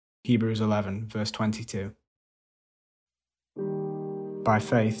Hebrews 11, verse 22. By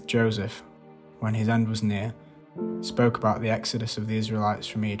faith, Joseph, when his end was near, spoke about the exodus of the Israelites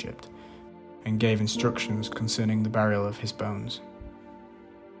from Egypt and gave instructions concerning the burial of his bones.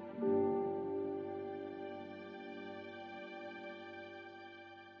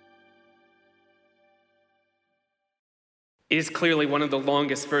 It is clearly one of the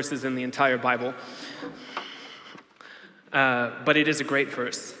longest verses in the entire Bible, but it is a great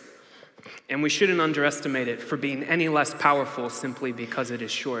verse. And we shouldn't underestimate it for being any less powerful simply because it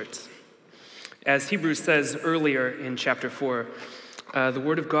is short. As Hebrews says earlier in chapter 4, the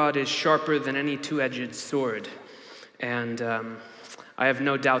word of God is sharper than any two-edged sword. And I have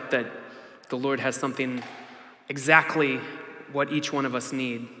no doubt that the Lord has something exactly what each one of us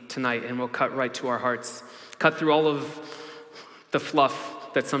need tonight, and will cut right to our hearts, cut through all of the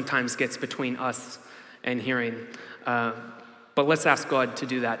fluff that sometimes gets between us and hearing. But let's ask God to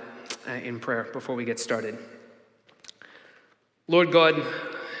do that in prayer before we get started. Lord God,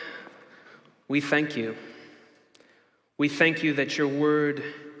 we thank you. We thank you that your word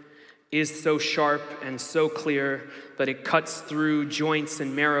is so sharp and so clear that it cuts through joints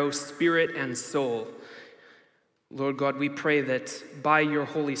and marrow, spirit and soul. Lord God, we pray that by your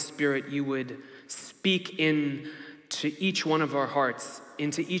Holy Spirit you would speak in to each one of our hearts,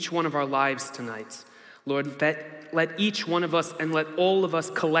 into each one of our lives tonight. Lord, let each one of us and let all of us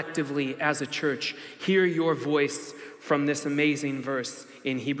collectively as a church hear your voice from this amazing verse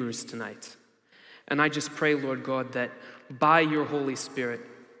in Hebrews tonight. And I just pray, Lord God, that by your Holy Spirit,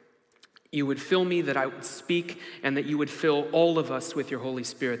 you would fill me, that I would speak, and that you would fill all of us with your Holy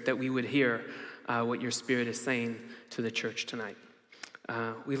Spirit, that we would hear what your Spirit is saying to the church tonight.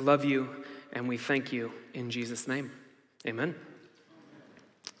 We love you and we thank you in Jesus' name. Amen.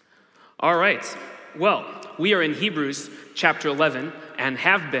 All right. Well, we are in Hebrews chapter 11 and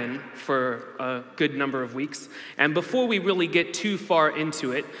have been for a good number of weeks. And before we really get too far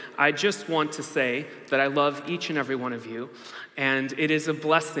into it, I just want to say that I love each and every one of you. And it is a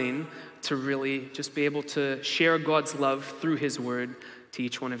blessing to really just be able to share God's love through his word to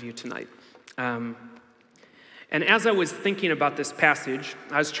each one of you tonight. And as I was thinking about this passage,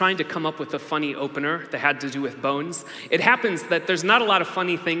 I was trying to come up with a funny opener that had to do with bones. It happens that there's not a lot of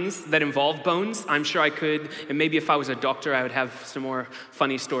funny things that involve bones. I'm sure I could, and maybe if I was a doctor, I would have some more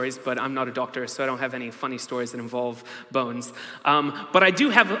funny stories, but I'm not a doctor, so I don't have any funny stories that involve bones. But I do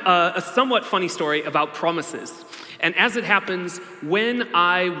have a somewhat funny story about promises. And as it happens, when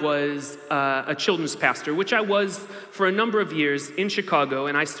I was a children's pastor, which I was for a number of years in Chicago,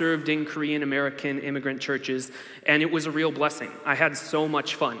 and I served in Korean American immigrant churches, and it was a real blessing. I had so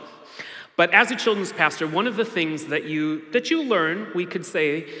much fun. But as a children's pastor, one of the things that you learn, we could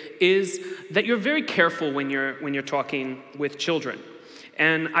say, is that you're very careful when you're talking with children.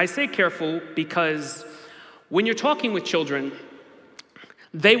 And I say careful because when you're talking with children,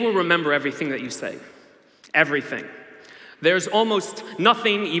 they will remember everything that you say. Everything. There's almost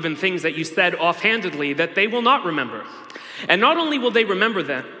nothing, even things that you said offhandedly, that they will not remember. And not only will they remember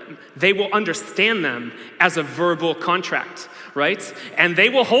them, they will understand them as a verbal contract, right? And they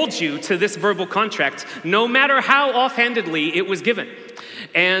will hold you to this verbal contract no matter how offhandedly it was given.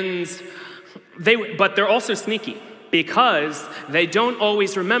 But they're also sneaky because they don't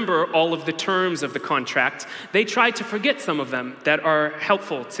always remember all of the terms of the contract. They try to forget some of them that are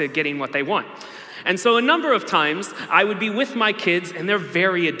helpful to getting what they want. And so a number of times I would be with my kids and they're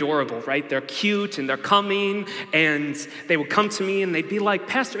very adorable, right? They're cute and they're coming and they would come to me and they'd be like,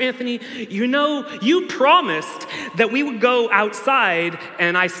 Pastor Anthony, you promised that we would go outside.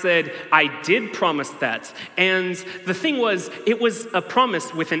 And I said, I did promise that. And the thing was, it was a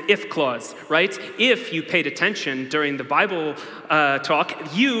promise with an if clause, right? If you paid attention during the Bible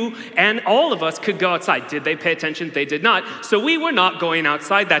talk, you and all of us could go outside. Did they pay attention? They did not. So we were not going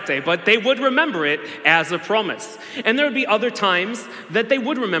outside that day, but they would remember it as a promise. And there would be other times that they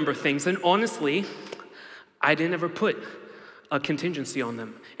would remember things. And honestly, I didn't ever put a contingency on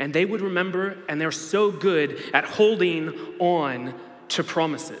them. And they would remember, and they're so good at holding on to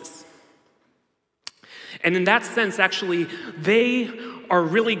promises. And in that sense, actually, they are a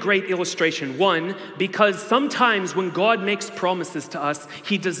really great illustration. One, because sometimes when God makes promises to us,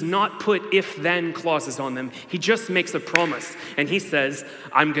 he does not put if-then clauses on them. He just makes a promise, and he says,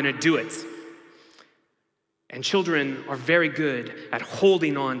 I'm going to do it. And children are very good at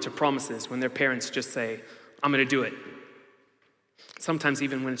holding on to promises when their parents just say, I'm going to do it. Sometimes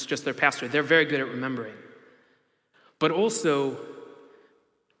even when it's just their pastor, they're very good at remembering. But also,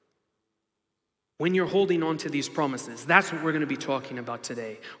 when you're holding on to these promises, that's what we're going to be talking about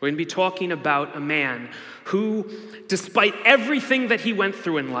today. We're going to be talking about a man who, despite everything that he went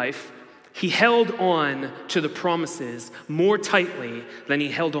through in life, he held on to the promises more tightly than he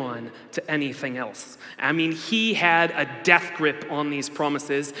held on to anything else. I mean, he had a death grip on these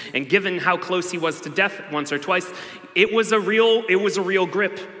promises, and given how close he was to death once or twice, it was a real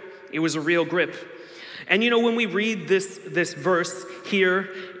grip. It was a real grip. And when we read this verse here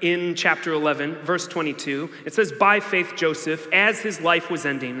in chapter 11, verse 22, it says, "By faith Joseph, as his life was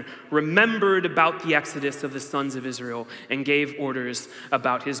ending, remembered about the exodus of the sons of Israel and gave orders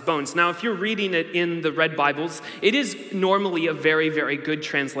about his bones." Now, if you're reading it in the Red Bibles, it is normally a very, very good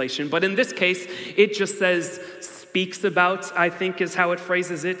translation. But in this case, it just says, "speaks about," I think is how it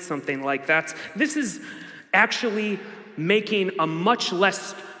phrases it, something like that. This is actually making a much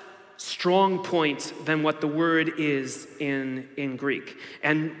less strong point than what the word is in Greek.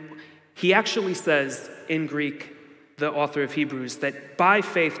 And he actually says in Greek, the author of Hebrews, that by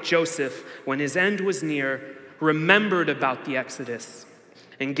faith Joseph, when his end was near, remembered about the Exodus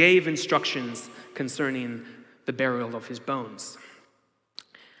and gave instructions concerning the burial of his bones.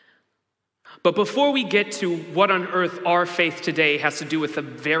 But before we get to what on earth our faith today has to do with a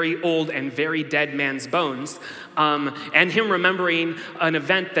very old and very dead man's bones, and him remembering an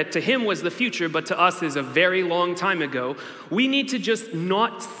event that to him was the future, but to us is a very long time ago, we need to just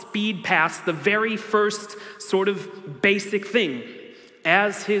not speed past the very first sort of basic thing,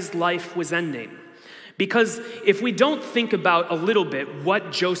 as his life was ending. Because if we don't think about a little bit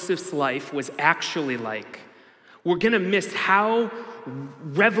what Joseph's life was actually like, we're going to miss how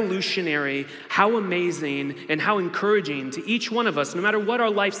revolutionary, how amazing, and how encouraging to each one of us, no matter what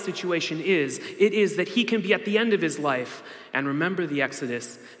our life situation is, it is that he can be at the end of his life and remember the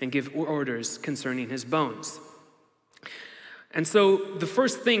Exodus and give orders concerning his bones. And so the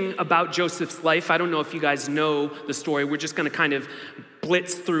first thing about Joseph's life, I don't know if you guys know the story, we're just going to kind of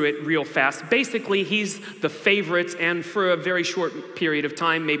blitz through it real fast. Basically, he's the favorite, and for a very short period of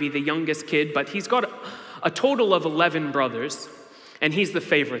time, maybe the youngest kid, but he's got a total of 11 brothers. And he's the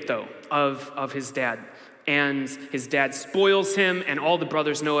favorite, though, of his dad. And his dad spoils him, and all the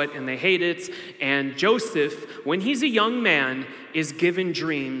brothers know it, and they hate it. And Joseph, when he's a young man, is given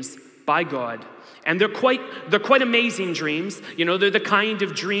dreams by God. And they're quite amazing dreams. They're the kind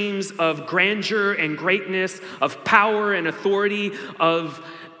of dreams of grandeur and greatness, of power and authority, of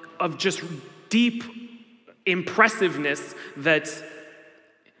just deep impressiveness that,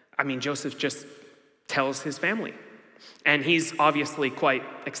 Joseph just tells his family. And he's obviously quite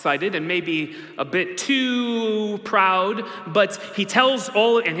excited and maybe a bit too proud, but he tells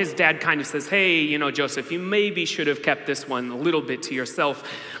and his dad kind of says, "Hey, Joseph, you maybe should have kept this one a little bit to yourself."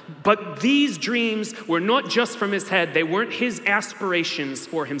 But these dreams were not just from his head. They weren't his aspirations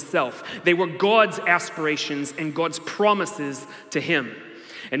for himself. They were God's aspirations and God's promises to him.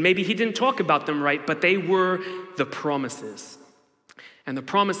 And maybe he didn't talk about them right, but they were the promises. And the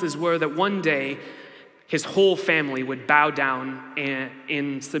promises were that one day, his whole family would bow down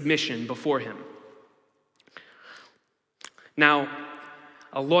in submission before him. Now,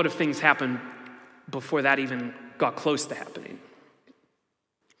 a lot of things happened before that even got close to happening.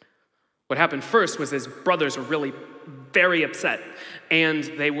 What happened first was his brothers were really very upset, and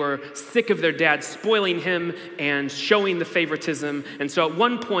they were sick of their dad spoiling him and showing the favoritism. And so at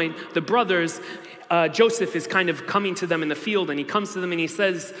one point, the brothers, Joseph is kind of coming to them in the field, and he comes to them and he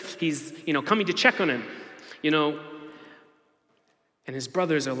says he's coming to check on him. And his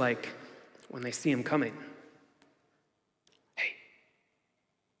brothers are like, when they see him coming, "Hey,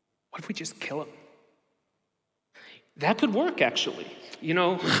 what if we just kill him?" That could work, actually,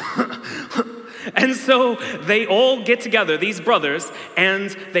 And so they all get together, these brothers,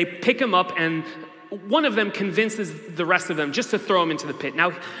 and they pick him up, and one of them convinces the rest of them just to throw him into the pit.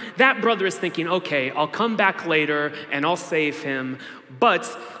 Now, that brother is thinking, okay, I'll come back later and I'll save him. But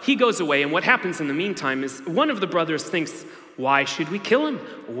he goes away, and what happens in the meantime is one of the brothers thinks, why should we kill him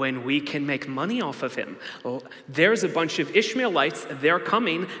when we can make money off of him? Well, there's a bunch of Ishmaelites, they're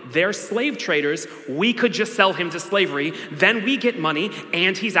coming, they're slave traders. We could just sell him to slavery, then we get money,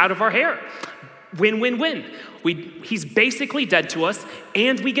 and he's out of our hair. Win, win, win. He's basically dead to us,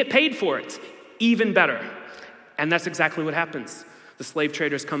 and we get paid for it. Even better. And that's exactly what happens. The slave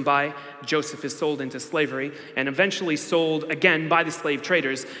traders come by, Joseph is sold into slavery, and eventually sold again by the slave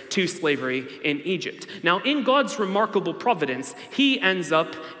traders to slavery in Egypt. Now, in God's remarkable providence, he ends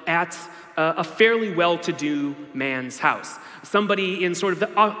up at a fairly well-to-do man's house. Somebody in sort of the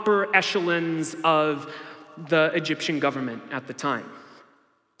upper echelons of the Egyptian government at the time.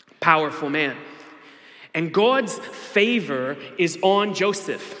 Powerful man. And God's favor is on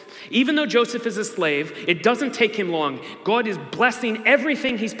Joseph. Even though Joseph is a slave, it doesn't take him long. God is blessing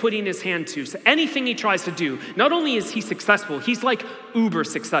everything he's putting his hand to. So anything he tries to do, not only is he successful, he's like uber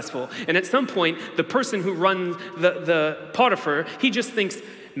successful. And at some point, the person who runs the Potiphar, he just thinks,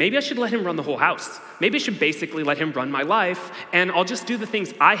 maybe I should let him run the whole house. Maybe I should basically let him run my life, and I'll just do the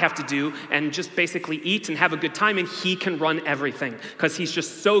things I have to do and just basically eat and have a good time, and he can run everything because he's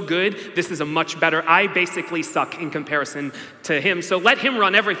just so good. This is a much better, I basically suck in comparison to him, so let him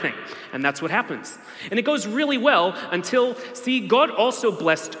run everything. And that's what happens. And it goes really well until, see, God also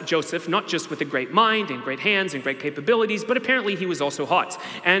blessed Joseph, not just with a great mind and great hands and great capabilities, but apparently he was also hot.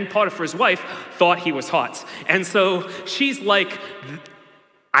 And Potiphar's wife thought he was hot. And so she's like,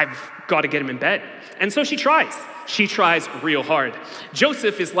 I've got to get him in bed. And so she tries. She tries real hard.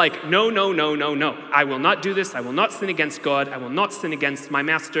 Joseph is like, no. I will not do this. I will not sin against God. I will not sin against my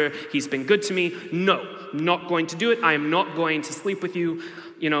master. He's been good to me. No, not going to do it. I am not going to sleep with you.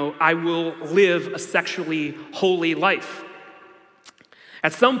 I will live a sexually holy life.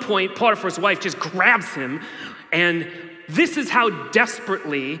 At some point, Potiphar's wife just grabs him, and this is how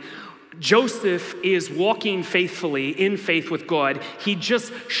desperately Joseph is walking faithfully in faith with God. He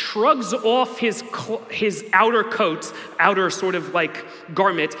just shrugs off his outer coat, outer sort of like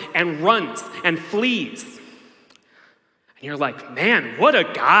garment, and runs and flees. And you're like, man, what a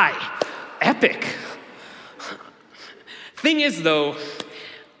guy. Epic. Thing is, though,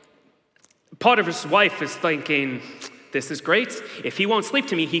 Potiphar's wife is thinking, this is great. If he won't sleep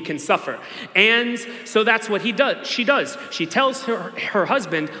to me, he can suffer. And so that's what she does. She tells her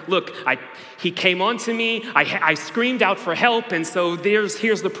husband, look, he came on to me. I screamed out for help. And so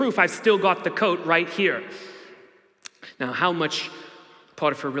here's the proof. I've still got the coat right here. Now, how much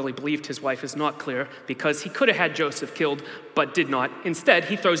Potiphar really believed his wife is not clear, because he could have had Joseph killed, but did not. Instead,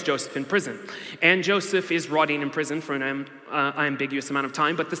 he throws Joseph in prison. And Joseph is rotting in prison for an ambiguous amount of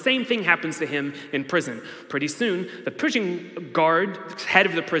time, but the same thing happens to him in prison. Pretty soon, the prison guard, head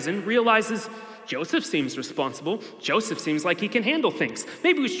of the prison, realizes Joseph seems responsible. Joseph seems like he can handle things.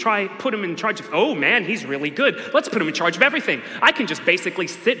 Maybe we should put him in charge of, oh man, he's really good. Let's put him in charge of everything. I can just basically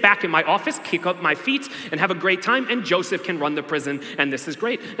sit back in my office, kick up my feet, and have a great time, and Joseph can run the prison, and this is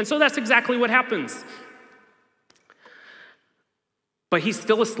great. And so that's exactly what happens. But he's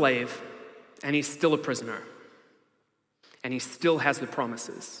still a slave, and he's still a prisoner, and he still has the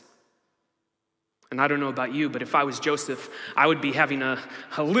promises. And I don't know about you, but if I was Joseph, I would be having a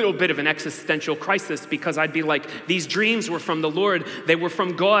little bit of an existential crisis, because I'd be like, these dreams were from the Lord. They were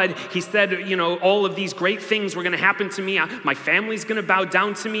from God. He said, all of these great things were going to happen to me. My family's going to bow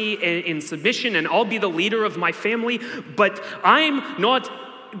down to me in submission, and I'll be the leader of my family. But I'm not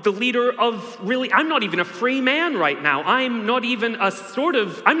the leader I'm not even a free man right now. I'm not even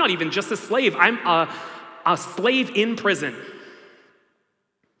just a slave. I'm a slave in prison.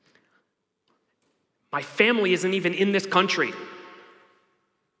 My family isn't even in this country.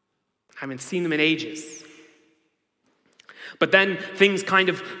 I haven't seen them in ages. But then things kind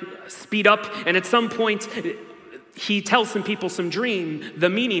of speed up, and at some point, he tells some people the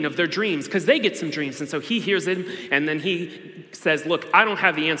meaning of their dreams, because they get some dreams. And so he hears it, and then he says, look, I don't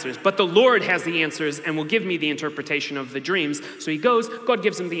have the answers, but the Lord has the answers and will give me the interpretation of the dreams. So he goes, God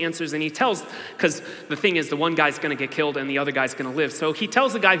gives him the answers, and he tells, because the thing is, the one guy's going to get killed and the other guy's going to live. So he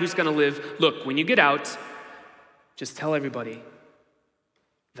tells the guy who's going to live, look, when you get out, just tell everybody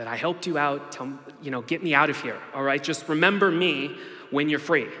that I helped you out. Get me out of here, all right? Just remember me when you're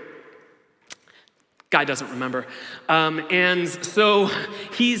free. Guy doesn't remember. And so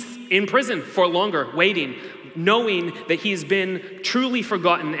he's in prison for longer, waiting, knowing that he's been truly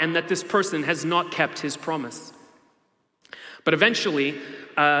forgotten and that this person has not kept his promise. But eventually,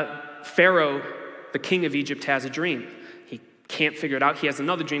 Pharaoh, the king of Egypt, has a dream. He can't figure it out. He has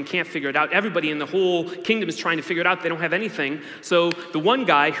another dream, can't figure it out. Everybody in the whole kingdom is trying to figure it out. They don't have anything. So the one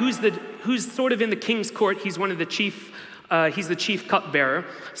guy who's sort of in the king's court, he's one of the chief he's the chief cupbearer.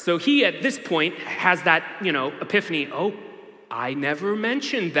 So he, at this point, has that, epiphany. Oh, I never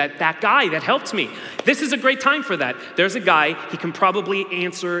mentioned that guy that helped me. This is a great time for that. There's a guy, he can probably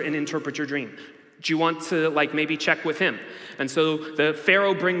answer and interpret your dream. Do you want to, maybe check with him? And so the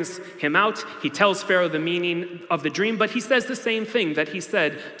Pharaoh brings him out. He tells Pharaoh the meaning of the dream, but he says the same thing that he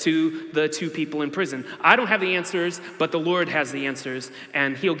said to the two people in prison. I don't have the answers, but the Lord has the answers,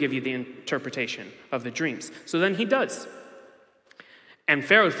 and he'll give you the interpretation of the dreams. So then he does. And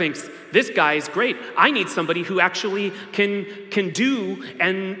Pharaoh thinks, this guy is great. I need somebody who actually can do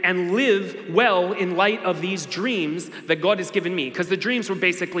and live well in light of these dreams that God has given me. Because the dreams were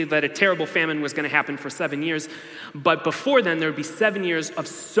basically that a terrible famine was going to happen for 7 years. But before then, there would be 7 years of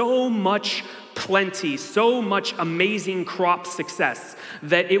so much plenty, so much amazing crop success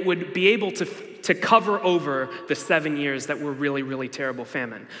that it would be able to cover over the 7 years that were really, really terrible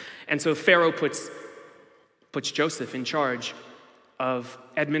famine. And so Pharaoh puts Joseph in charge of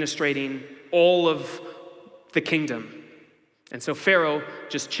administrating all of the kingdom. And so Pharaoh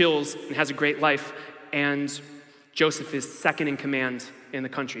just chills and has a great life, and Joseph is second in command in the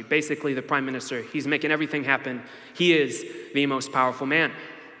country. Basically, the prime minister. He's making everything happen. He is the most powerful man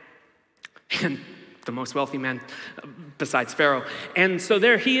and the most wealthy man besides Pharaoh. And so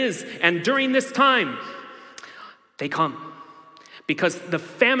there he is. And during this time, they come. Because the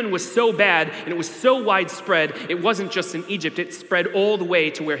famine was so bad and it was so widespread, it wasn't just in Egypt, it spread all the way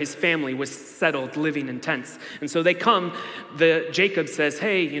to where his family was settled, living in tents. And so they come, Jacob says,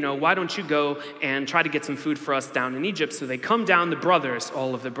 hey, why don't you go and try to get some food for us down in Egypt? So they come down, the brothers,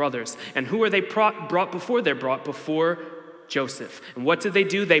 all of the brothers. And who are they brought before? They're brought before Joseph. And what did they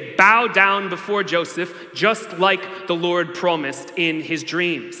do? They bow down before Joseph, just like the Lord promised in his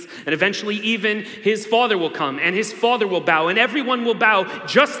dreams. And eventually even his father will come, and his father will bow, and everyone will bow,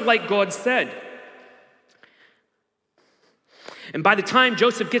 just like God said. And by the time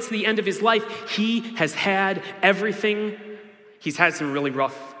Joseph gets to the end of his life, he has had everything. He's had some really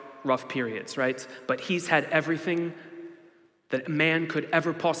rough periods, right? But he's had everything that a man could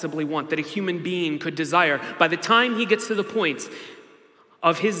ever possibly want, that a human being could desire. By the time he gets to the point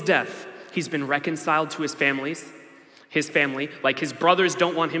of his death, he's been reconciled to his family. Like his brothers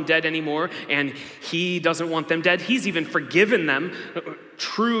don't want him dead anymore, and he doesn't want them dead. He's even forgiven them.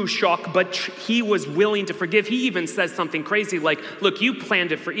 True shock, but he was willing to forgive. He even says something crazy like, look, you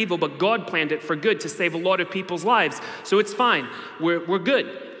planned it for evil, but God planned it for good to save a lot of people's lives. So it's fine. We're good.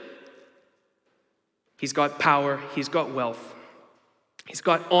 He's got power. He's got wealth. He's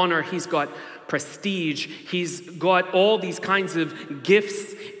got honor, he's got prestige, he's got all these kinds of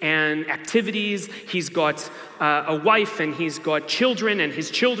gifts and activities. He's got a wife and he's got children, and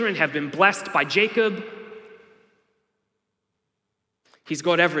his children have been blessed by Jacob. He's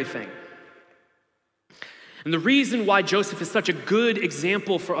got everything. And the reason why Joseph is such a good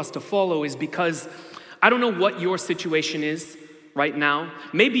example for us to follow is because I don't know what your situation is right now.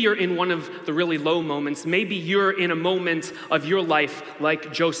 Maybe you're in one of the really low moments. Maybe you're in a moment of your life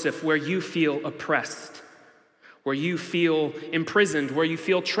like Joseph, where you feel oppressed, where you feel imprisoned, where you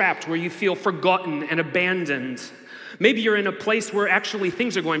feel trapped, where you feel forgotten and abandoned. Maybe you're in a place where actually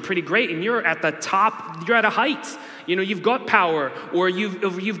things are going pretty great and you're at the top, you're at a height. You've got power, or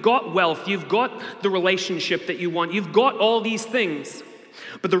you've got wealth, you've got the relationship that you want, you've got all these things.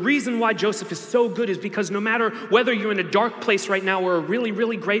 But the reason why Joseph is so good is because no matter whether you're in a dark place right now or a really,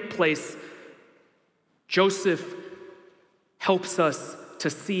 really great place, Joseph helps us to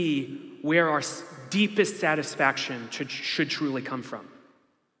see where our deepest satisfaction should truly come from.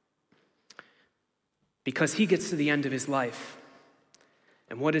 Because he gets to the end of his life.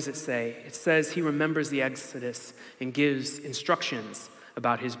 And what does it say? It says he remembers the Exodus and gives instructions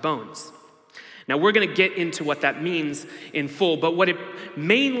about his bones. Now, we're going to get into what that means in full, but what it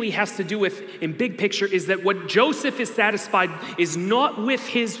mainly has to do with, in big picture, is that what Joseph is satisfied is not with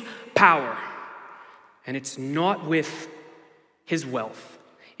his power, and it's not with his wealth.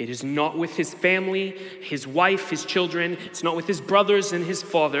 It is not with his family, his wife, his children. It's not with his brothers and his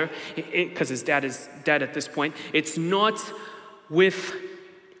father, because his dad is dead at this point. It's not with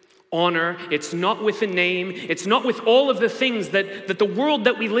honor, it's not with a name, it's not with all of the things that the world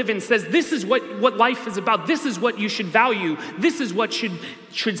that we live in says this is what life is about, this is what you should value, this is what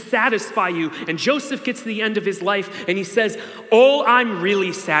should satisfy you. And Joseph gets to the end of his life and he says, all I'm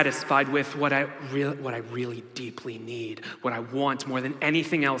really satisfied with, what I really deeply need, what I want more than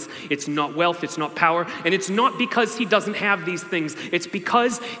anything else, it's not wealth, it's not power, and it's not because he doesn't have these things, it's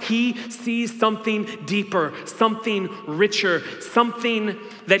because he sees something deeper, something richer, something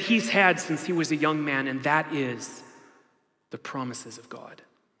that he's had since he was a young man, and that is the promises of God.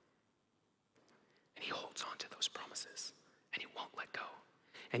 And he holds on to those promises, and he won't let go.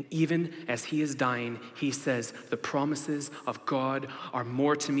 And even as he is dying, he says, the promises of God are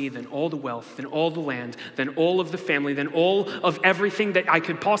more to me than all the wealth, than all the land, than all of the family, than all of everything that I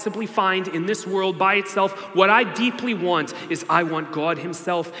could possibly find in this world by itself. What I deeply want is I want God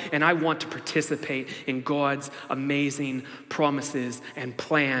himself, and I want to participate in God's amazing promises and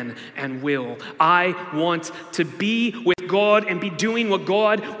plan and will. I want to be with God and be doing what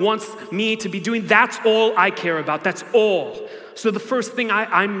God wants me to be doing. That's all I care about. That's all. So the first thing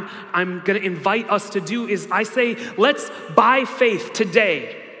I'm going to invite us to do is I say, let's, by faith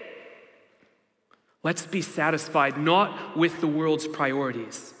today, let's be satisfied not with the world's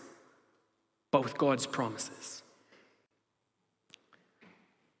priorities, but with God's promises.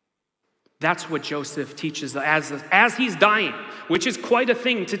 That's what Joseph teaches as he's dying, which is quite a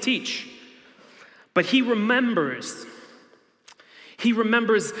thing to teach. But he remembers,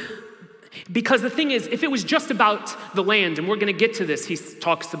 because the thing is, if it was just about the land, and we're going to get to this, he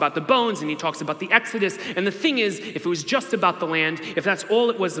talks about the bones and he talks about the Exodus, and the thing is, if it was just about the land, if that's all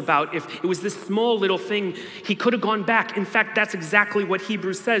it was about, if it was this small little thing, he could have gone back. In fact, that's exactly what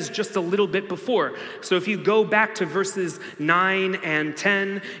Hebrews says just a little bit before. So if you go back to verses 9 and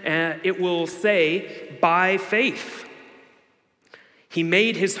 10, it will say, by faith. He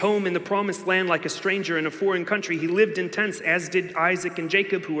made his home in the promised land like a stranger in a foreign country. He lived in tents, as did Isaac and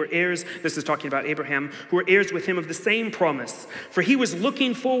Jacob, who were heirs. This is talking about Abraham, who were heirs with him of the same promise. For he was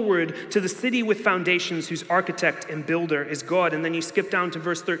looking forward to the city with foundations, whose architect and builder is God. And then you skip down to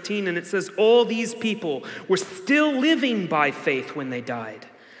verse 13, and it says, all these people were still living by faith when they died.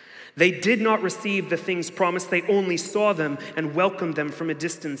 They did not receive the things promised. They only saw them and welcomed them from a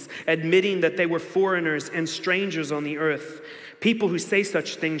distance, admitting that they were foreigners and strangers on the earth. People who say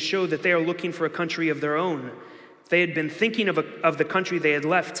such things show that they are looking for a country of their own. If they had been thinking of the country they had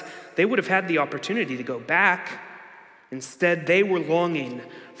left, they would have had the opportunity to go back. Instead, they were longing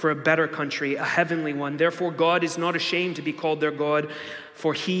for a better country, a heavenly one. Therefore, God is not ashamed to be called their God,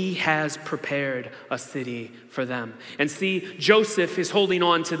 for he has prepared a city for them. And see, Joseph is holding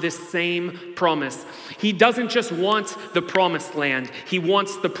on to this same promise. He doesn't just want the promised land. He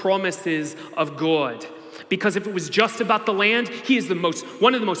wants the promises of God. Because if it was just about the land, he is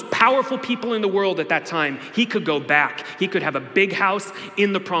one of the most powerful people in the world at that time. He could go back. He could have a big house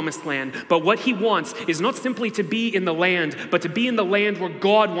in the promised land. But what he wants is not simply to be in the land, but to be in the land where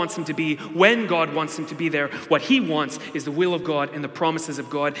God wants him to be, when God wants him to be there. What he wants is the will of God and the promises of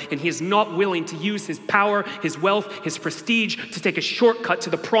God. And he is not willing to use his power, his wealth, his prestige to take a shortcut to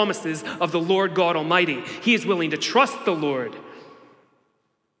the promises of the Lord God Almighty. He is willing to trust the Lord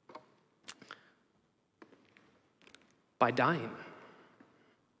by dying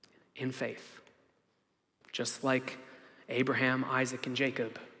in faith, just like Abraham, Isaac, and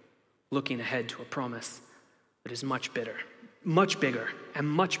Jacob, looking ahead to a promise that is much bigger, and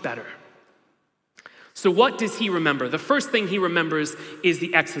much better. So what does he remember? The first thing he remembers is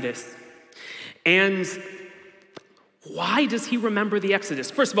the Exodus. And why does he remember the Exodus?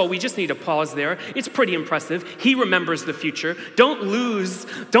 First of all, we just need to pause there. It's pretty impressive. He remembers the future. Don't lose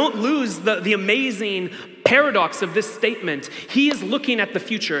the amazing paradox of this statement. He is looking at the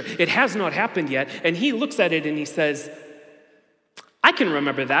future. It has not happened yet. And he looks at it and he says, I can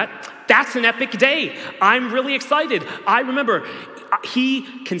remember that. That's an epic day. I'm really excited. I remember. He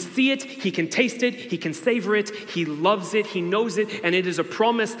can see it, he can taste it, he can savor it, he loves it, he knows it, and it is a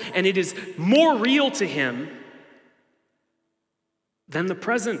promise, and it is more real to him than the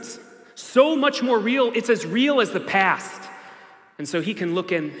present. So much more real. It's as real as the past. And so he can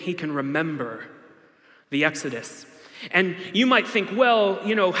look and he can remember the Exodus. And you might think, well,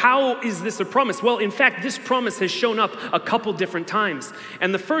 how is this a promise? Well, in fact, this promise has shown up a couple different times.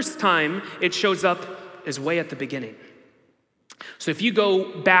 And the first time it shows up is way at the beginning. So if you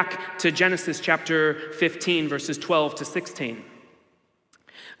go back to Genesis chapter 15, verses 12 to 16,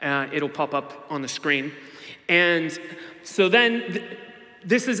 it'll pop up on the screen. And so then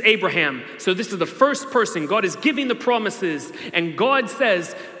this is Abraham. So this is the first person. God is giving the promises. And God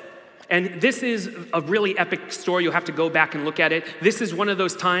says, and this is a really epic story. You'll have to go back and look at it. This is one of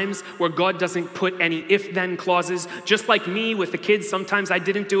those times where God doesn't put any if-then clauses. Just like me with the kids, sometimes I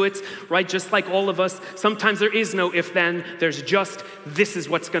didn't do it, right? Just like all of us. Sometimes there is no if-then. There's just, this is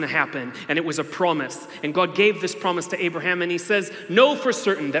what's going to happen. And it was a promise. And God gave this promise to Abraham. And he says, know for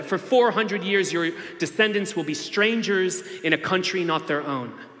certain that for 400 years your descendants will be strangers in a country not their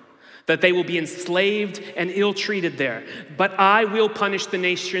own, that they will be enslaved and ill-treated there. But I will punish the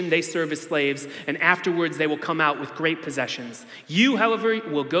nation they serve as slaves, and afterwards they will come out with great possessions. You, however,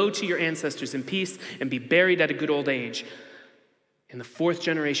 will go to your ancestors in peace and be buried at a good old age. In the 4th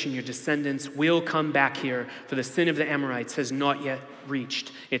generation, your descendants will come back here, for the sin of the Amorites has not yet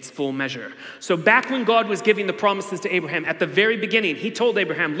reached its full measure. So back when God was giving the promises to Abraham, at the very beginning, he told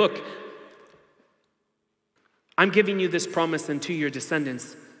Abraham, look, I'm giving you this promise and to your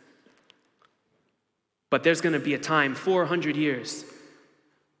descendants. But there's going to be a time, 400 years,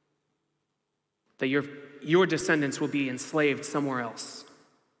 that your descendants will be enslaved somewhere else.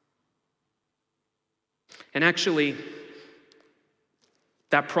 And actually,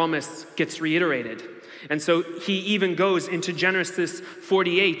 that promise gets reiterated. And so he even goes into Genesis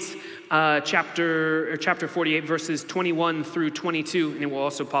 48, chapter 48, verses 21 through 22, and it will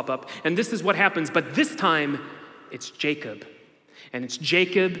also pop up. And this is what happens, but this time it's Jacob. And it's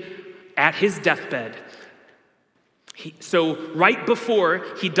Jacob at his deathbed. So right before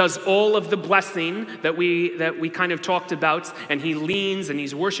he does all of the blessing that we kind of talked about, and he leans and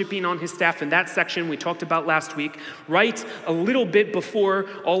he's worshiping on his staff in that section we talked about last week, right a little bit before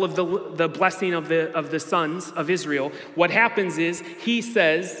all of the blessing of the sons of Israel, what happens is he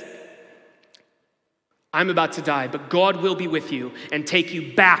says, I'm about to die, but God will be with you and take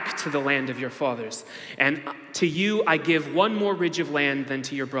you back to the land of your fathers. And to you I give one more ridge of land than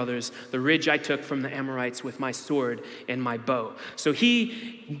to your brothers, the ridge I took from the Amorites with my sword and my bow. So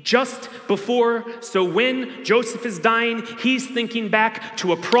when Joseph is dying, he's thinking back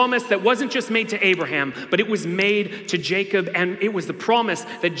to a promise that wasn't just made to Abraham, but it was made to Jacob, and it was the promise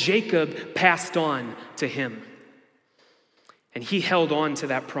that Jacob passed on to him. And he held on to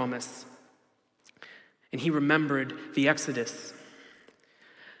that promise. And he remembered the Exodus.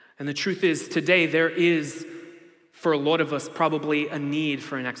 And the truth is, today there is, for a lot of us, probably a need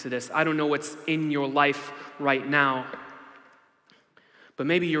for an Exodus. I don't know what's in your life right now, but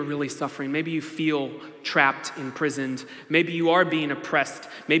maybe you're really suffering. Maybe you feel trapped, imprisoned. Maybe you are being oppressed.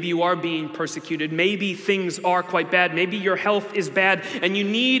 Maybe you are being persecuted. Maybe things are quite bad. Maybe your health is bad and you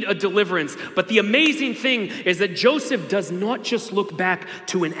need a deliverance. But the amazing thing is that Joseph does not just look back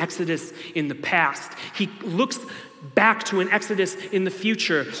to an Exodus in the past. He looks back to an Exodus in the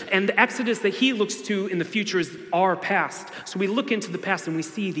future. And the Exodus that he looks to in the future is our past. So we look into the past and we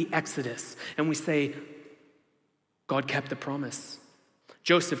see the Exodus and we say, God kept the promise.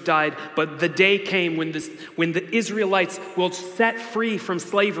 Joseph died, but the day came when the Israelites were set free from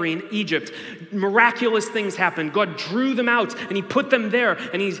slavery in Egypt. Miraculous things happened. God drew them out and he put them there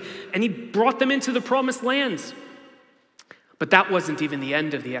and he brought them into the promised land. But that wasn't even the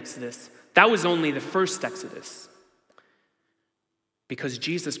end of the Exodus. That was only the first Exodus. Because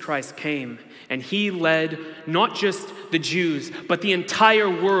Jesus Christ came and he led not just the Jews, but the entire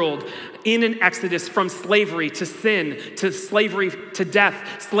world in an exodus from slavery to sin, to slavery to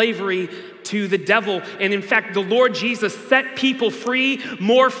death, slavery to the devil. And in fact, the Lord Jesus set people free,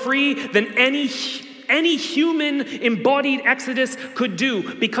 more free than any human embodied exodus could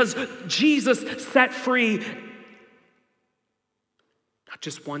do, because Jesus set free not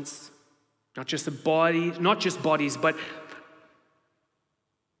just once, not just a body, not just bodies, but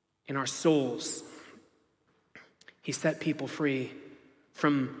in our souls. He set people free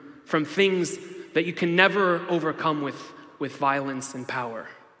from things that you can never overcome with violence and power.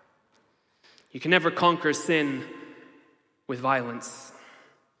 You can never conquer sin with violence.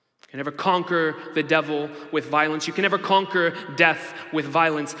 You can never conquer the devil with violence. You can never conquer death with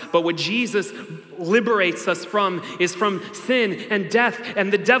violence. But what Jesus liberates us from is from sin and death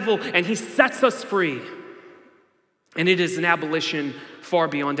and the devil, and he sets us free. And it is an abolition far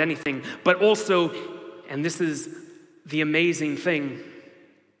beyond anything. But also, and this is the amazing thing,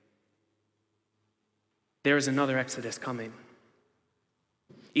 there is another Exodus coming.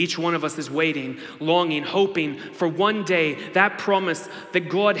 Each one of us is waiting, longing, hoping for one day that promise that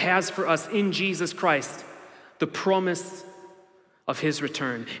God has for us in Jesus Christ, the promise of his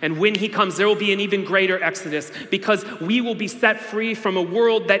return. And when he comes, there will be an even greater exodus, because we will be set free from a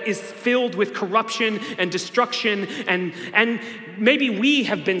world that is filled with corruption and destruction, and maybe we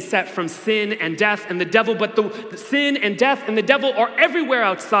have been set from sin and death and the devil, but the sin and death and the devil are everywhere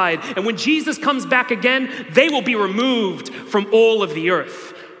outside. And when Jesus comes back again, they will be removed from all of the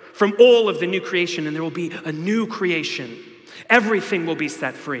earth, from all of the new creation, and there will be a new creation. Everything will be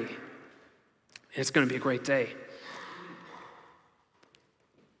set free. And it's going to be a great day.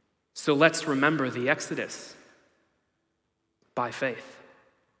 So let's remember the Exodus by faith.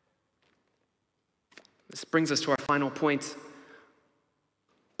 This brings us to our final point.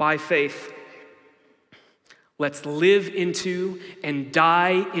 By faith, let's live into and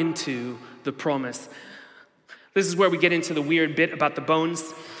die into the promise. This is where we get into the weird bit about the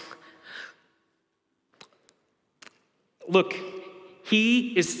bones. Look,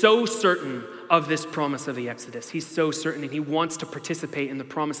 he is so certain of this promise of the Exodus. He's so certain, and he wants to participate in the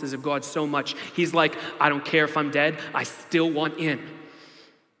promises of God so much. He's like, I don't care if I'm dead, I still want in.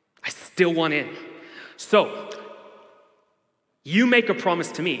 I still want in. So, you make a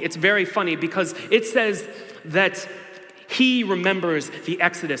promise to me. It's very funny because it says that he remembers the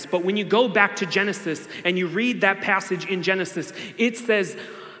Exodus. But when you go back to Genesis and you read that passage in Genesis, it says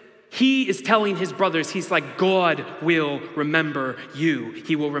he is telling his brothers, he's like, God will remember you.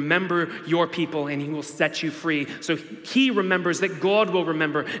 He will remember your people and he will set you free. So he remembers that God will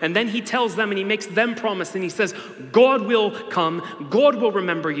remember. And then he tells them and he makes them promise and he says, God will come, God will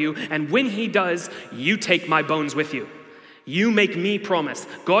remember you. And when he does, you take my bones with you. You make me promise.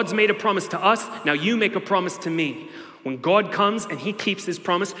 God's made a promise to us. Now you make a promise to me. When God comes and he keeps his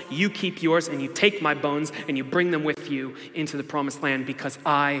promise, you keep yours and you take my bones and you bring them with you into the promised land because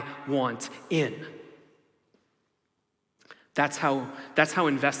I want in. That's how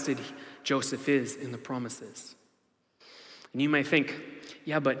invested Joseph is in the promises. And you may think,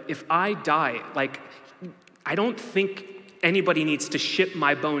 yeah, but if I die, I don't think anybody needs to ship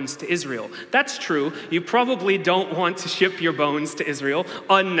my bones to Israel. That's true. You probably don't want to ship your bones to Israel.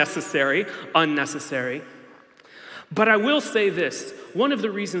 Unnecessary. But I will say this, one of the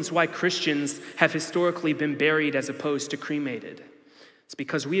reasons why Christians have historically been buried as opposed to cremated is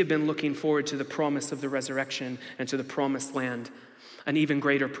because we have been looking forward to the promise of the resurrection and to the promised land, an even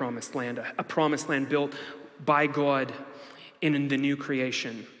greater promised land, a promised land built by God in the new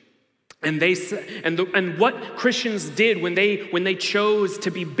creation. And what Christians did when they chose to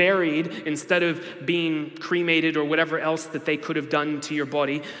be buried instead of being cremated or whatever else that they could have done to your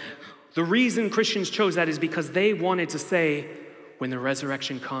body, the reason Christians chose that is because they wanted to say, when the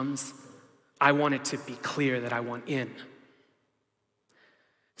resurrection comes, I want it to be clear that I want in.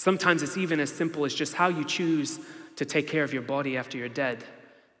 Sometimes it's even as simple as just how you choose to take care of your body after you're dead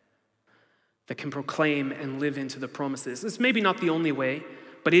that can proclaim and live into the promises. It's maybe not the only way,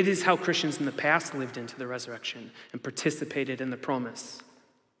 but it is how Christians in the past lived into the resurrection and participated in the promise.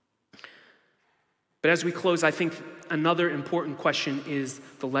 But as we close, I think another important question is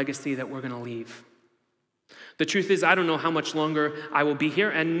the legacy that we're going to leave. The truth is, I don't know how much longer I will be here,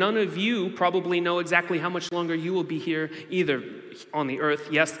 and none of you probably know exactly how much longer you will be here either on the earth,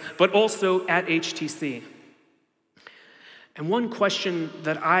 yes, but also at HTC. And one question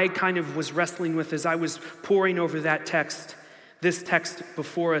that I kind of was wrestling with as I was poring over that text, this text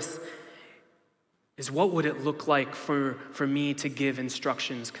before us, is what would it look like for me to give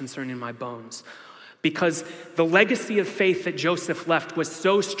instructions concerning my bones? Because the legacy of faith that Joseph left was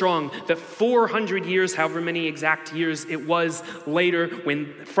so strong that 400 years, however many exact years it was later,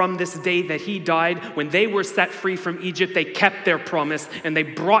 from this day that he died, when they were set free from Egypt, they kept their promise and they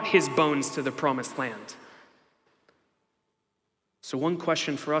brought his bones to the promised land. So one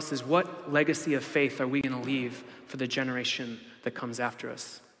question for us is, what legacy of faith are we going to leave for the generation that comes after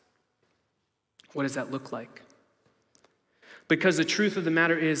us? What does that look like? Because the truth of the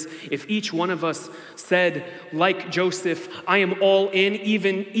matter is, if each one of us said, like Joseph, I am all in,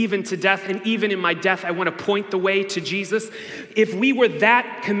 even to death, and even in my death, I want to point the way to Jesus. If we were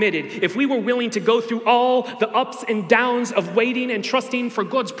that committed, if we were willing to go through all the ups and downs of waiting and trusting for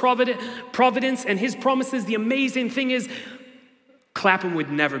God's providence and his promises, the amazing thing is, Clapham would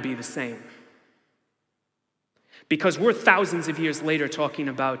never be the same. Because we're thousands of years later talking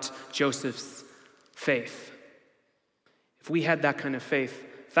about Joseph's faith. If we had that kind of faith,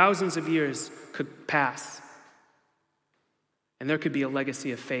 thousands of years could pass, and there could be a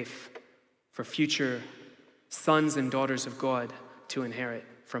legacy of faith for future sons and daughters of God to inherit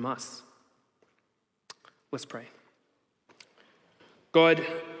from us. Let's pray. God,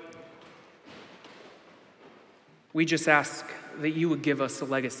 we just ask that you would give us a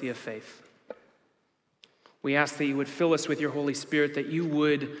legacy of faith. We ask that you would fill us with your Holy Spirit, that you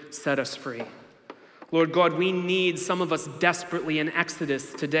would set us free. Lord God, we need some of us desperately in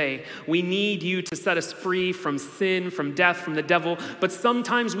Exodus today. We need you to set us free from sin, from death, from the devil. But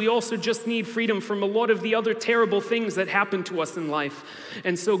sometimes we also just need freedom from a lot of the other terrible things that happen to us in life.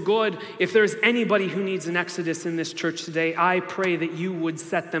 And so God, if there's anybody who needs an Exodus in this church today, I pray that you would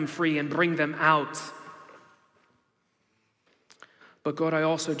set them free and bring them out. But God, I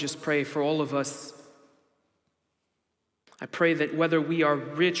also just pray for all of us. I pray that whether we are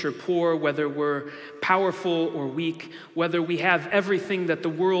rich or poor, whether we're powerful or weak, whether we have everything that the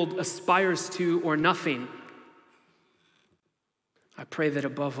world aspires to or nothing, I pray that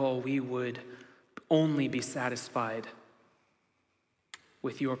above all we would only be satisfied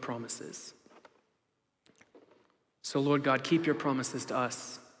with your promises. So Lord God, keep your promises to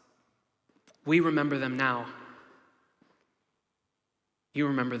us. We remember them now. You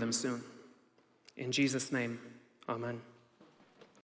remember them soon. In Jesus' name, amen.